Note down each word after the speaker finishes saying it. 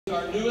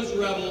Our newest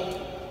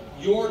rebel,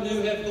 your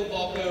new head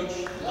football coach,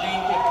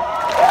 Lane Kiffin.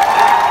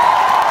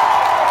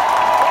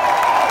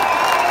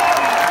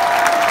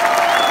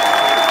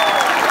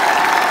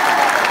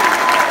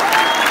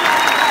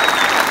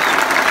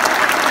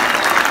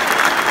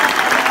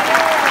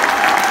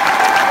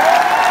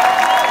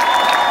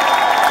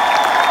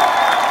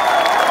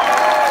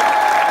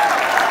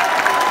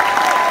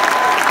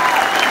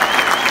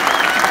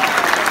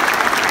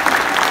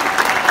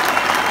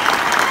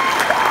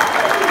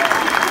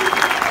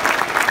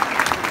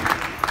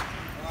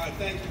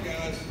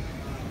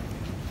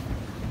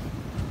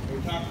 We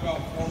talked about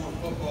former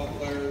football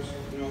players.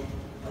 You know,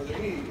 are there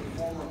any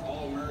former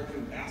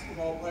All-American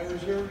basketball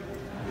players here?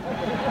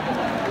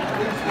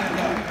 Please stand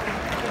up.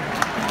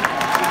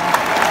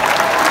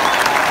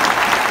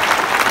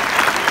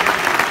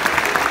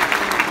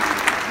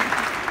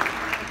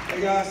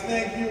 Hey guys,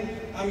 thank you.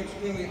 I'm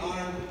extremely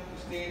honored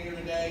to stand here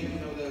today. You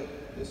know,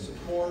 the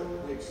support,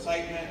 the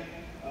excitement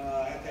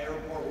at the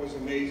airport was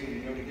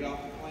amazing. You know, to get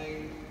off the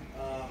plane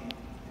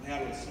and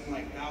have it seem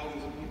like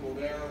thousands of people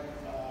there.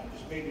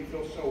 Just made me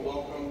feel so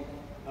welcome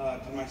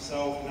to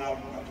myself and now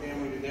my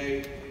family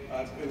today.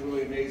 It's been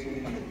really amazing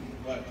in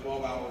what,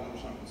 12 hours or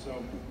something.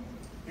 So,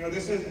 you know,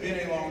 this has been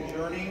a long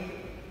journey.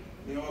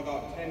 You know,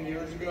 about 10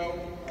 years ago,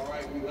 all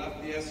right, we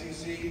left the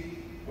SEC.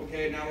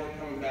 Okay, now we're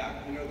coming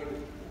back. You know,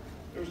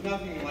 there's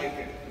nothing like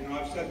it. You know,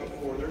 I've said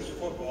before, there's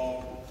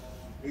football,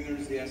 and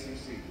there's the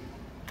SEC.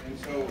 And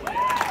so,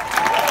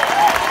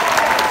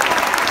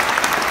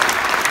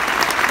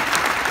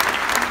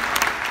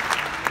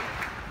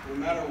 no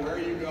matter where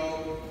you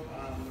go,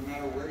 no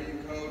matter where you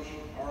coach,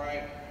 all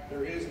right,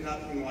 there is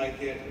nothing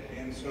like it.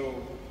 And so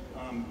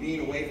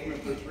being away from it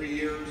for 3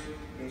 years,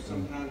 you know,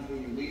 sometimes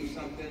when you leave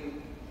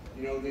something,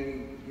 you know,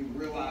 then you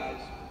realize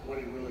what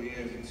it really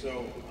is. And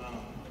so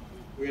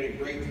we had a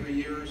great 3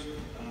 years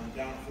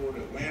down at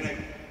Florida Atlantic.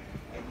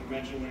 Like you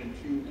mentioned, winning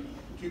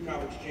two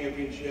conference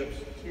championships,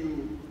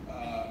 two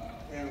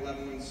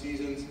 10-11-win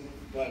seasons,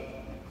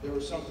 but there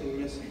was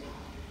something missing,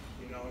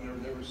 you know,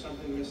 and there was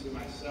something missing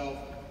myself.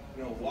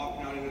 You know,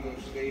 walking out into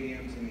those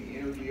stadiums and the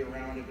energy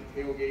around it,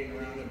 the tailgating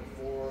around it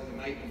before, the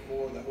night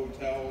before, the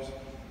hotels.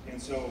 And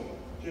so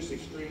just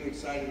extremely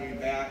excited to be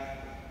back.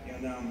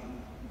 And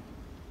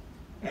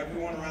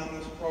everyone around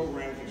this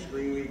program is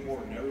extremely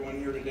important. Everyone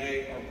here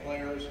today, our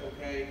players,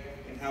 okay,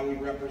 and how we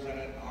represent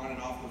it on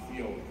and off the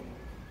field.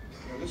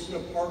 You know, this is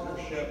a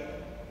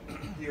partnership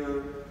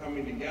here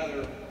coming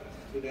together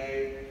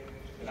today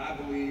that I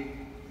believe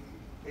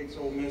takes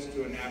Ole Miss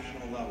to a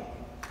national level,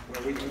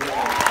 where we can go.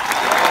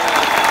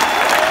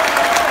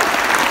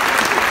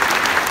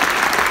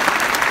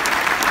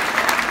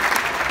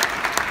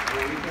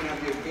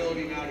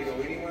 Now to go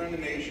anywhere in the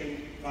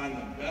nation, find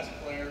the best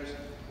players,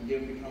 and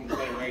get them to come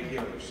play right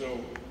here. So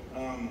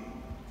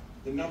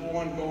the number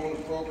one goal in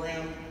the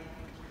program,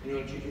 you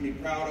know, that you can be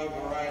proud of,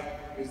 all right,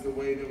 is the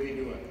way that we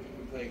do it.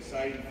 We play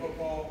exciting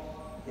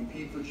football,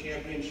 compete for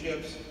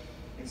championships,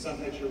 and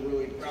something that you're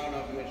really proud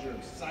of and that you're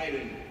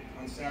excited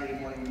on Saturday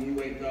morning when you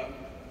wake up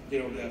to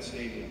get over to that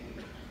stadium.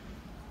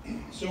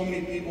 So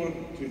many people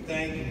to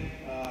thank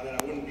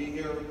that I wouldn't be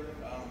here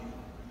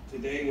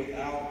today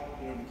without,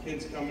 you know, the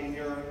kids coming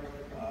here.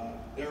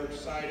 They're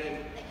excited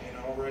and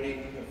already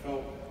have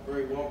felt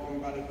very welcomed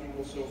by the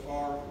people so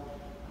far.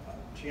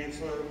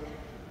 Chancellor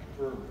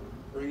for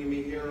bringing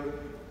me here,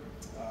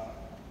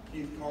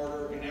 Keith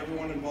Carter, and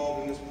everyone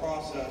involved in this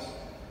process.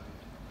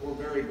 We're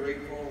very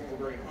grateful, we're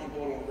very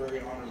humbled, and we're very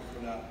honored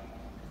for that.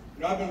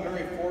 You know, I've been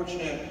very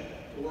fortunate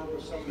to work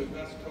with some of the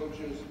best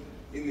coaches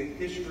in the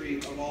history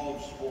of all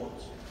of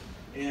sports.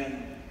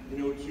 And, you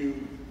know,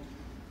 to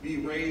be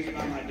raised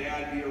by my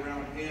dad, be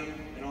around him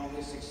and all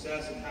his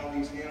success and how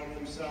he's handled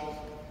himself.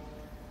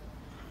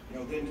 You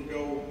know, then to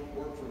go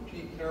work for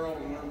Pete Carroll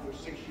and learn for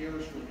 6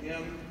 years from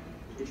him,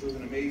 which was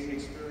an amazing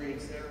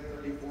experience there.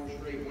 34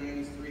 straight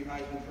wins, 3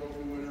 Heisman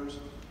Trophy winners,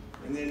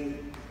 and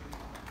then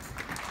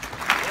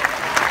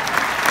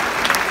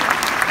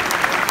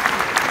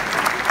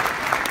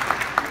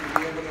to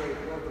be able to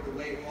work with the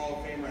late Hall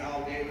of Famer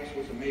Al Davis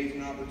was an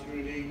amazing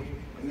opportunity.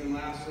 And then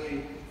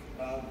lastly,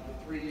 the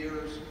 3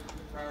 years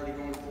prior to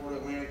going to Florida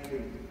Atlantic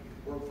to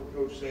work for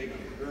Coach Saban.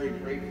 Very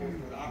grateful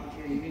for the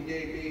opportunity he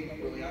gave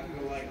me. Really, I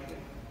feel like,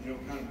 you know,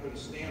 kind of put a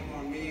stamp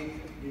on me,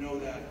 you know,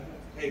 that,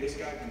 hey, this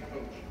guy can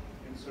coach.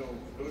 And so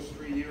those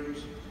 3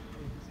 years,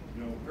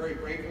 you know, very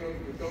grateful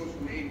for those who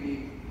made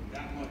me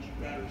that much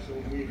better. So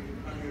when we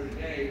come here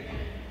today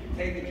to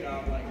take a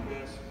job like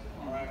this,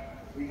 all right,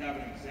 we have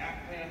an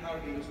exact plan how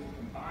to do this. We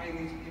combine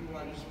these people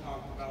I just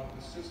talked about,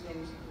 the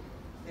systems,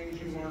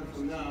 things you learn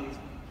from them, to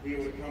be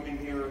able to come in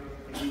here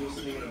and do this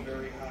thing at a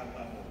very high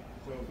level.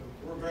 So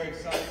we're very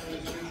excited for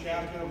this new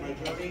chapter of my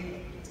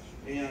journey.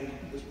 And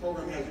this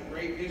program has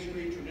great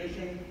history,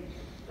 tradition,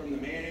 from the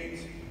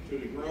Mannings to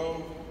the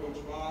Grove, Coach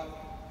Vaught,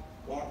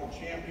 Walk of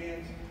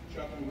Champions,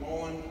 Chuck and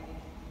Mullen.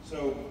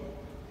 So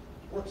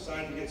we're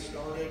excited to get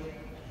started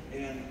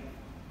and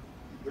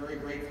very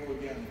grateful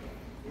again.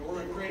 You know, we're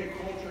going to create a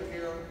culture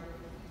here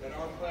that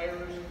our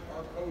players,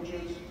 our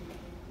coaches,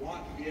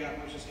 want to be at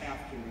versus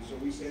have to. And so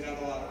we say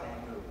that a lot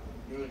around here.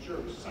 You know, that you're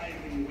excited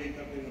when you wake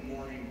up in the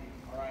morning,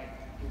 all right,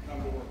 to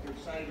come to work. You're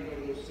excited to go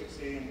to those 6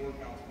 a.m.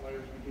 workouts,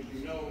 players, because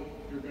you know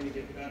you're going to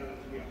get better.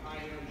 It's going to be a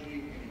high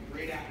energy and a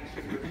great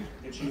atmosphere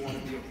that you want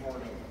to be a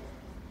part of.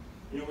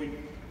 You know, we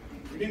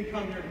didn't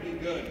come here to be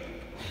good.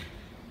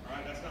 All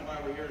right, that's not why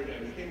we're here today.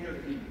 We came here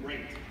to be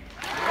great.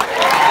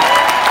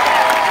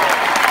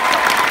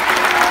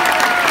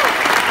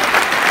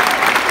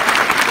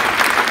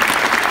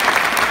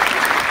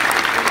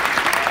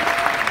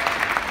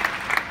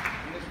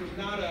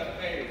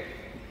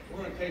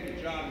 Take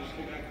a job and just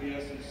get back to the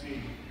SEC.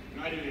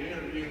 And I did an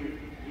interview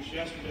just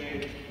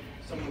yesterday.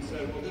 Someone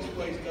said, well, this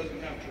place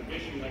doesn't have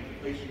tradition like the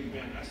place you've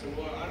been. I said,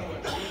 well, I know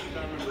what traditions.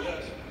 I remember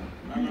this.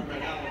 I remember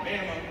at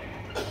Alabama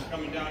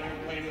coming down here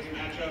and playing this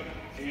matchup,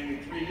 and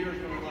in 3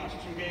 years when we lost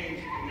 2 games,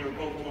 and they were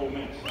both to Ole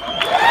Miss.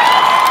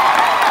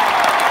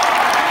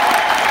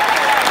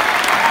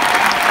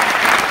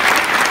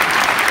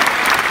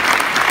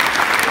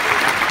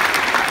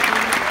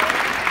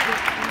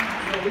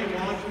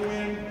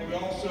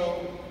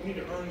 We need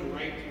to earn the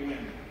right to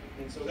win.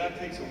 And so that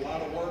takes a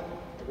lot of work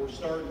that we're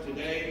starting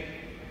today.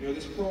 You know,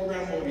 this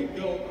program will be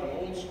built on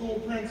old school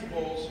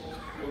principles,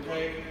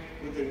 okay,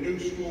 with a new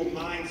school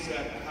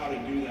mindset of how to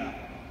do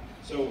that.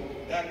 So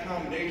that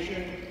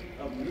combination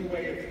of new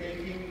way of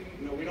thinking,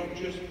 you know, we don't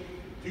just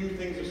do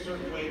things a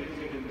certain way because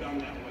they've been done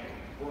that way.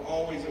 We're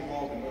always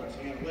evolving, whether it's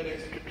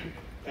analytics,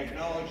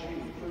 technology,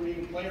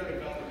 recruiting, player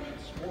development,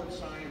 sports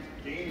science,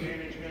 game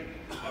management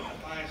at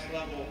the highest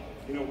level.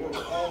 You know,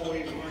 we're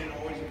always learning,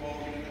 always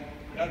evolving.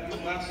 And the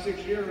last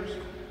 6 years,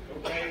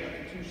 okay,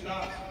 after 2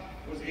 stops,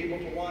 was able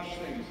to watch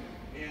things.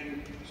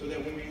 And so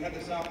that when we had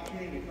this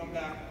opportunity to come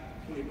back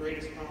to the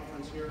greatest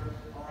conference here,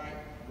 all right,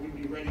 we'd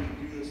be ready to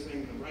do this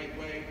thing the right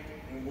way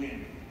and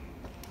win.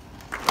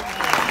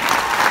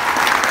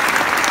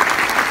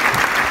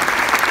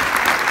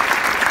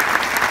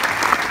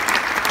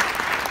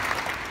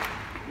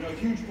 You know, a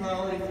huge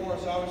priority for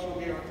us obviously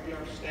will be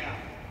our staff.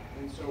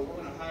 And so we're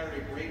going to hire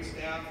a great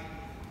staff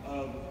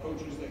of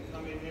coaches that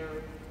come in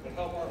here to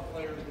help our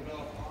players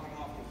develop on and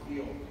off the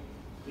field.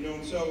 You know,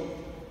 and so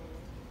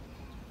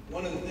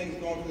one of the things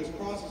going through this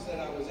process that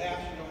I was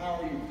asked, you know, how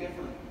are you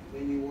different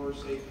than you were,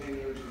 say, 10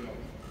 years ago?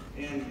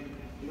 And,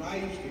 you know, I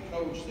used to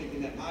coach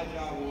thinking that my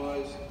job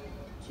was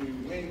to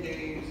win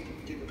games,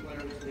 get the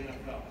players to the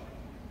NFL.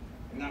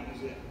 And that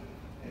was it.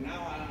 And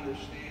now I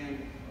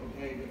understand,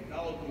 okay,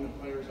 developing the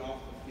players off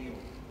the field,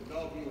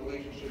 developing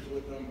relationships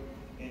with them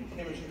and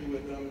chemistry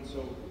with them. And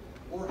so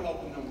we're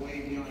helping them way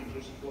beyond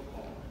just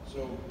football.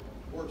 So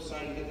we're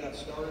excited to get that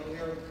started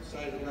here,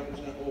 excited to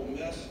represent Ole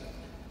Miss.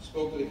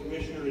 Spoke to the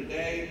commissioner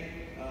today.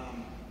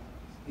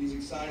 He's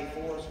excited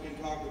for us. We can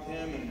talk with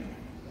him and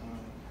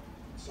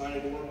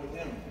excited to work with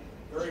him.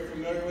 Very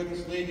familiar with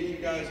this league, as you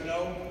guys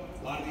know.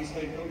 A lot of these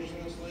head coaches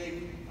in this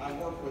league I've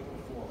worked with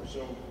before.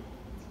 So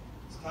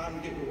it's time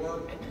to get to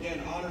work.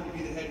 Again, honored to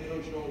be the head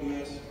coach at Ole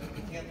Miss.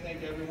 Can't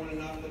thank everyone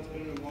enough that's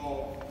been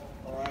involved.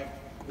 All right.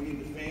 We need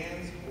the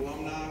fans,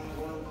 alumni,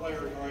 former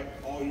players, all right,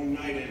 all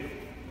united,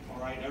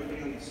 all right,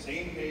 everybody on the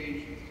same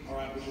page, all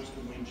right, which is to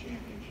win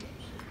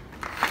championships.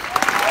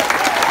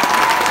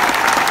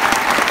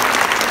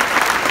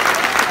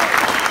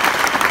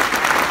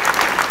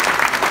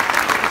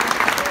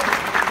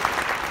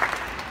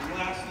 And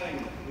last thing,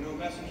 you know,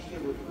 message to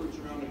recruits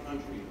around the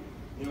country.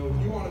 You know,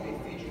 if you want to be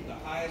featured at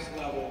the highest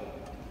level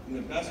in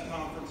the best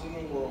conference in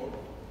the world,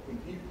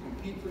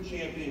 compete for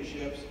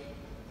championships,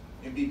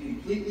 and be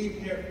completely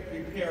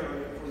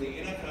prepared for the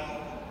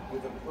NFL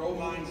with a pro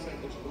mindset,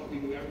 which is what we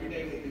do every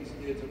day with these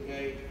kids,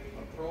 okay?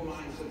 A pro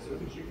mindset so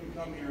that you can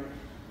come here,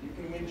 you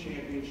can win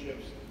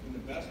championships in the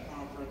best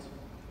conference,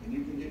 and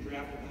you can get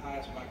drafted the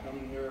highest by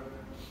coming here.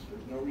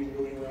 There's no reason to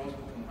go anywhere else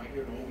but come right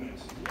here to Ole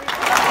Miss.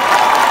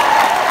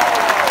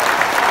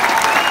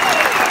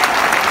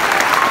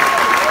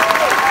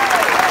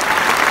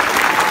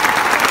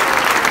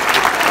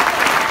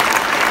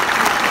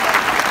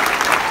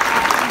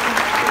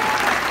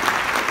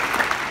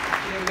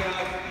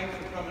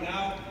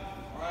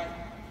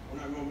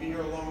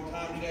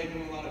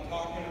 Doing a lot of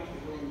talking.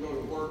 We're going to go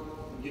to work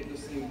and get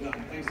this thing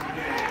done. Thanks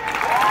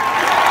again.